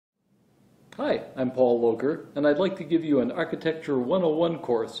Hi, I'm Paul Locher, and I'd like to give you an Architecture 101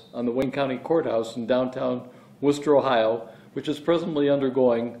 course on the Wayne County Courthouse in downtown Worcester, Ohio, which is presently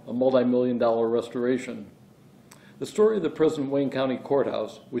undergoing a multi-million-dollar restoration. The story of the present Wayne County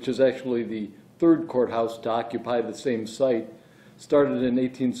Courthouse, which is actually the third courthouse to occupy the same site, started in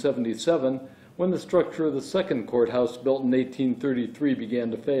 1877 when the structure of the second courthouse built in 1833 began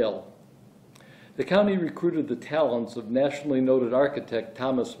to fail. The county recruited the talents of nationally noted architect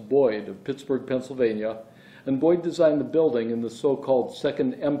Thomas Boyd of Pittsburgh, Pennsylvania, and Boyd designed the building in the so-called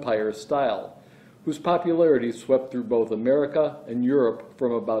Second Empire style, whose popularity swept through both America and Europe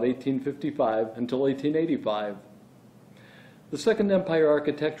from about 1855 until 1885. The Second Empire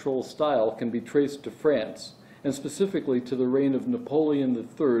architectural style can be traced to France, and specifically to the reign of Napoleon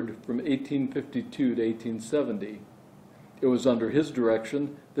III from 1852 to 1870. It was under his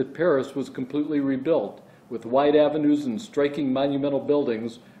direction that Paris was completely rebuilt, with wide avenues and striking monumental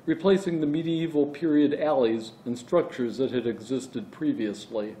buildings replacing the medieval period alleys and structures that had existed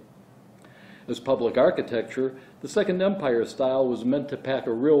previously. As public architecture, the Second Empire style was meant to pack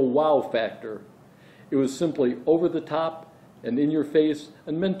a real wow factor. It was simply over the top and in your face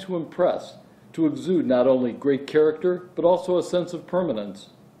and meant to impress, to exude not only great character, but also a sense of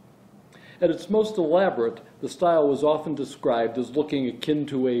permanence. At its most elaborate, the style was often described as looking akin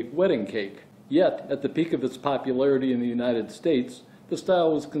to a wedding cake. Yet, at the peak of its popularity in the United States, the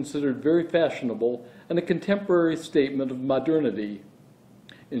style was considered very fashionable and a contemporary statement of modernity.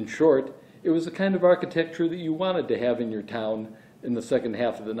 In short, it was the kind of architecture that you wanted to have in your town in the second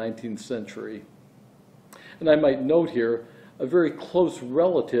half of the 19th century. And I might note here, a very close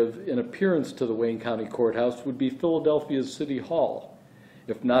relative in appearance to the Wayne County Courthouse would be Philadelphia's City Hall.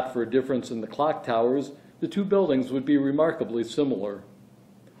 If not for a difference in the clock towers, the two buildings would be remarkably similar.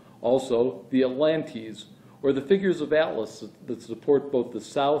 Also, the Atlantes, or the figures of Atlas that support both the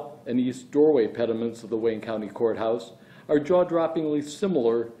south and east doorway pediments of the Wayne County Courthouse, are jaw-droppingly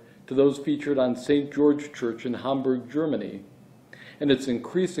similar to those featured on St. George Church in Hamburg, Germany. And it's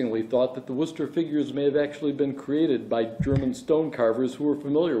increasingly thought that the Worcester figures may have actually been created by German stone carvers who were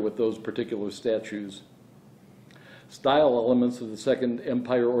familiar with those particular statues. Style elements of the Second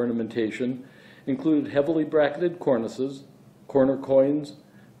Empire ornamentation included heavily bracketed cornices, corner coins,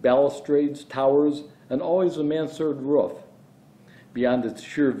 balustrades, towers, and always a mansard roof. Beyond its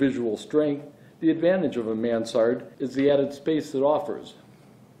sheer visual strength, the advantage of a mansard is the added space it offers.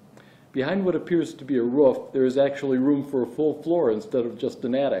 Behind what appears to be a roof, there is actually room for a full floor instead of just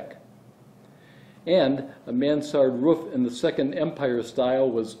an attic. And a mansard roof in the Second Empire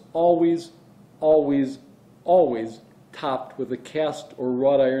style was always topped with a cast or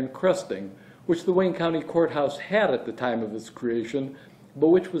wrought iron cresting, which the Wayne County Courthouse had at the time of its creation, but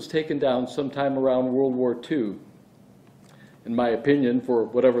which was taken down sometime around World War II. In my opinion, for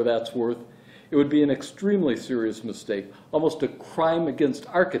whatever that's worth, it would be an extremely serious mistake, almost a crime against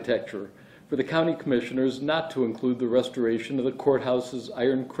architecture, for the county commissioners not to include the restoration of the courthouse's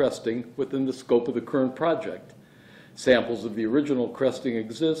iron cresting within the scope of the current project. Samples of the original cresting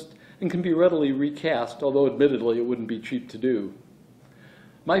exist and can be readily recast, although admittedly it wouldn't be cheap to do.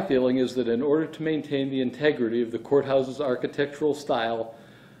 My feeling is that in order to maintain the integrity of the courthouse's architectural style,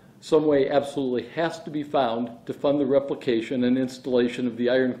 some way absolutely has to be found to fund the replication and installation of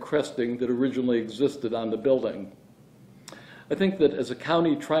the iron cresting that originally existed on the building. I think that as a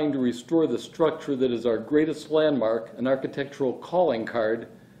county trying to restore the structure that is our greatest landmark and architectural calling card,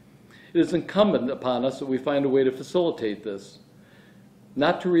 it is incumbent upon us that we find a way to facilitate this.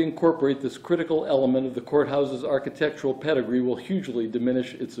 Not to reincorporate this critical element of the courthouse's architectural pedigree will hugely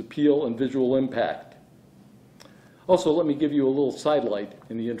diminish its appeal and visual impact. Also, let me give you a little sidelight,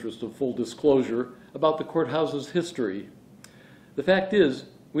 in the interest of full disclosure, about the courthouse's history. The fact is,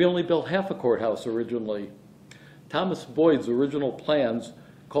 we only built half a courthouse originally. Thomas Boyd's original plans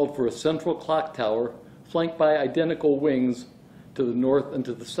called for a central clock tower flanked by identical wings to the north and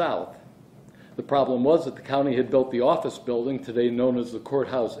to the south. The problem was that the county had built the office building, today known as the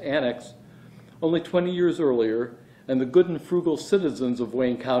Courthouse Annex, only 20 years earlier, and the good and frugal citizens of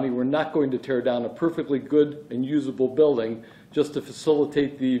Wayne County were not going to tear down a perfectly good and usable building just to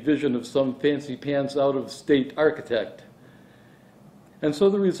facilitate the vision of some fancy-pants out-of-state architect. And so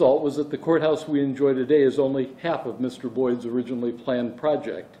the result was that the courthouse we enjoy today is only half of Mr. Boyd's originally planned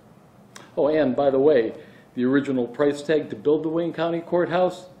project. Oh, and by the way, the original price tag to build the Wayne County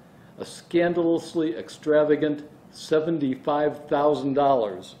Courthouse? A scandalously extravagant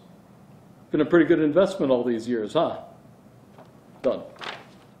 $75,000. Been a pretty good investment all these years, huh? Done.